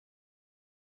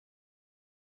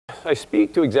I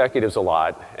speak to executives a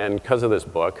lot, and because of this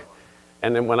book,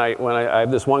 and then when I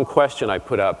have this one question I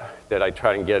put up that I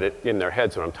try and get it in their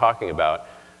heads what I'm talking about,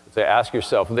 is ask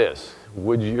yourself this: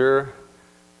 would your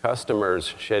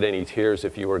customers shed any tears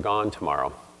if you were gone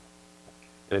tomorrow?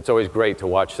 And it's always great to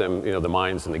watch them, the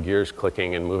minds and the gears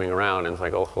clicking and moving around, and it's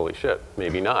like, oh, holy shit,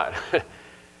 maybe not.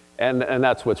 and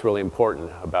that's what's really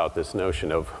important about this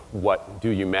notion of what do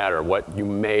you matter? What you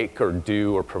make or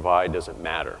do or provide doesn't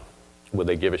matter. Would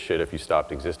they give a shit if you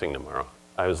stopped existing tomorrow?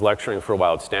 I was lecturing for a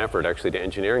while at Stanford, actually, to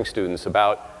engineering students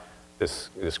about this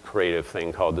creative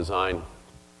thing called design.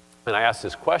 And I asked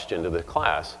this question to the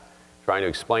class, trying to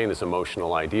explain this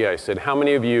emotional idea. I said, how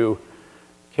many of you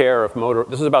care if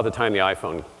this is about the time the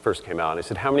iPhone first came out, and I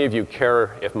said, how many of you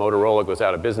care if Motorola goes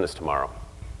out of business tomorrow?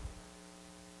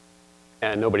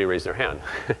 And nobody raised their hand.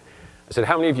 I said,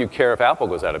 how many of you care if Apple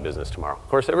goes out of business tomorrow? Of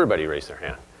course, everybody raised their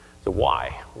hand. So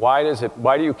why? Why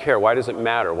do you care? Why does it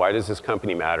matter? Why does this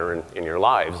company matter in your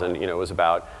lives? And it was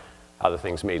about how the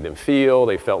things made them feel.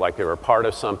 They felt like they were a part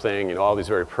of something, all these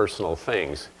very personal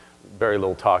things. Very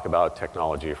little talk about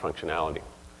technology or functionality.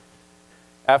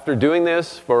 After doing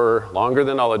this for longer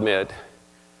than I'll admit,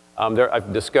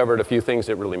 I've discovered a few things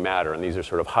that really matter, and these are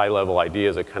sort of high-level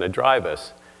ideas that kind of drive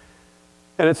us.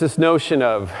 And it's this notion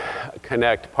of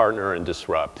connect, partner, and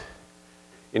disrupt.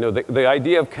 The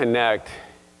idea of connect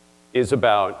is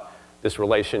about this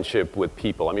relationship with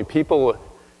people. I mean, people,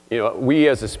 we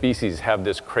as a species have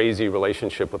this crazy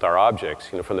relationship with our objects.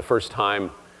 From the first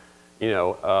time,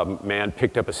 man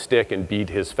picked up a stick and beat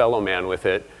his fellow man with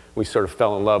it, we sort of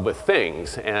fell in love with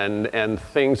things, and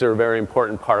things are a very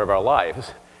important part of our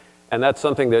lives. And that's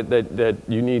something that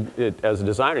you need, as a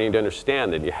designer, you need to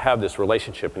understand that you have this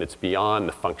relationship and it's beyond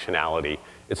the functionality.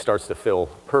 It starts to fill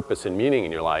purpose and meaning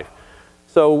in your life.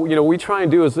 So, we try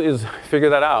and do is figure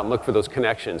that out and look for those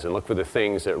connections and look for the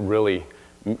things that really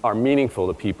are meaningful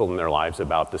to people in their lives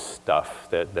about the stuff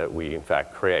that we, in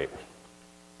fact, create.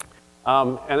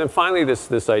 And then finally,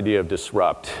 this idea of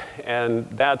disrupt. And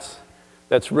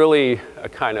that's really a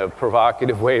kind of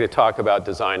provocative way to talk about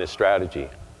design as strategy.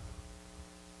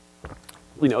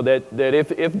 That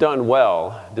if done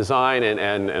well, design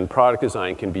and product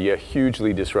design can be a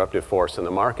hugely disruptive force in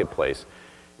the marketplace.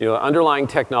 Underlying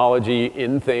technology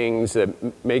in things that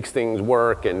makes things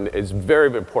work and is very,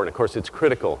 very important. Of course, it's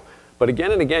critical. But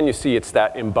again and again, you see it's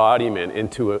that embodiment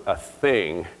into a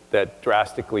thing that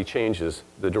drastically changes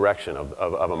the direction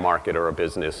of a market or a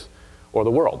business or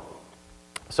the world.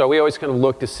 So we always kind of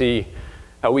look to see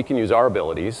how we can use our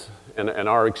abilities and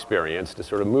our experience to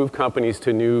sort of move companies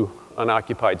to new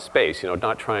unoccupied space,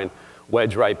 not try and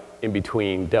wedge right in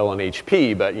between Dell and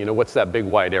HP, but what's that big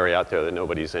wide area out there that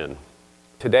nobody's in?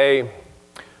 Today,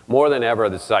 more than ever,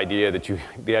 the idea that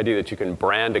you can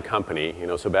brand a company,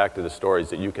 so back to the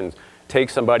stories, that you can take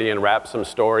somebody and wrap some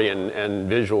story and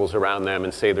visuals around them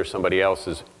and say they're somebody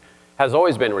else's, has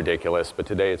always been ridiculous, but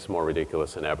today it's more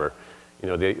ridiculous than ever.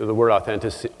 The word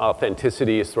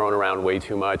authenticity is thrown around way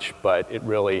too much, but it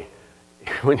really,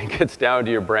 when it gets down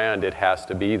to your brand, it has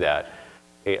to be that.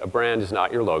 A brand is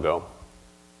not your logo.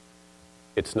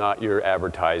 It's not your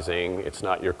advertising. It's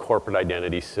not your corporate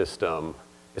identity system.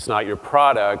 It's not your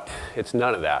product. It's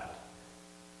none of that.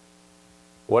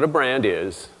 What a brand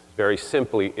is, very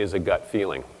simply, is a gut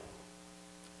feeling.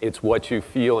 It's what you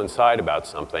feel inside about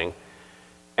something.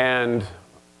 And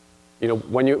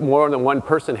when more than one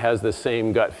person has the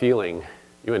same gut feeling,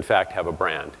 you in fact have a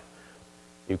brand.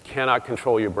 You cannot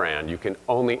control your brand. You can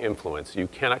only influence. You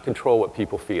cannot control what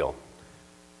people feel.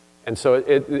 And so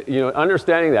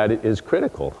understanding that is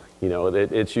critical.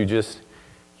 You just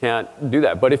can't do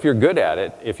that. But if you're good at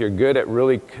it, if you're good at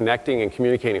really connecting and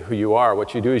communicating who you are,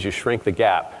 what you do is you shrink the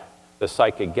gap, the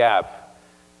psychic gap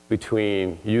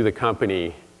between you, the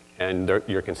company, and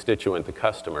your constituent, the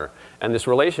customer. And this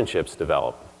relationships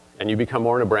develop. And you become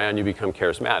more than a brand, you become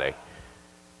charismatic.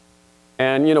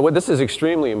 And this is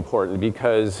extremely important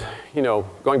because,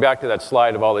 going back to that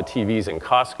slide of all the TVs in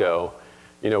Costco,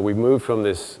 we've moved from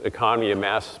this economy of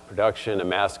mass production and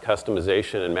mass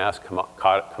customization and mass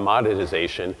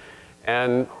commoditization.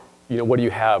 And, what do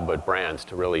you have but brands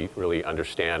to really, really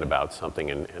understand about something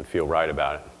and feel right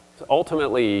about it? So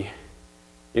ultimately,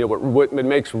 what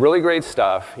makes really great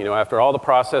stuff, after all the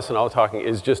process and all the talking,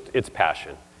 is just its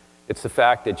passion. It's the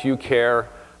fact that you care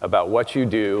about what you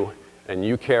do, and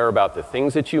you care about the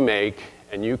things that you make,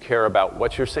 and you care about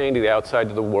what you're saying to the outside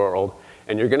of the world,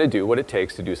 and you're going to do what it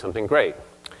takes to do something great.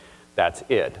 That's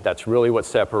it. That's really what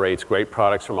separates great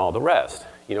products from all the rest.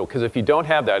 Because if you don't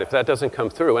have that, if that doesn't come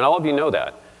through, and all of you know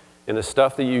that, in the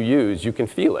stuff that you use, you can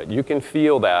feel it. You can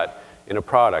feel that in a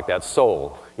product, that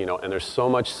soul, and there's so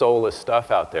much soulless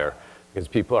stuff out there because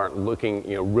people aren't looking,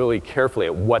 really carefully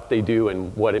at what they do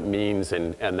and what it means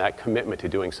and that commitment to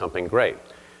doing something great.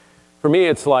 For me,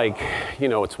 it's like,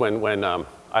 it's when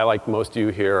I, like most of you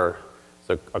here, are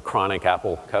a chronic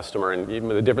Apple customer, and even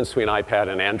the difference between an iPad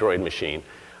and an Android machine,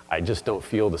 I just don't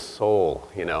feel the soul,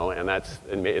 and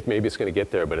maybe it's going to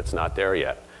get there, but it's not there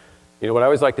yet. What I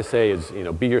always like to say is,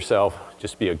 be yourself,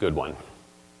 just be a good one.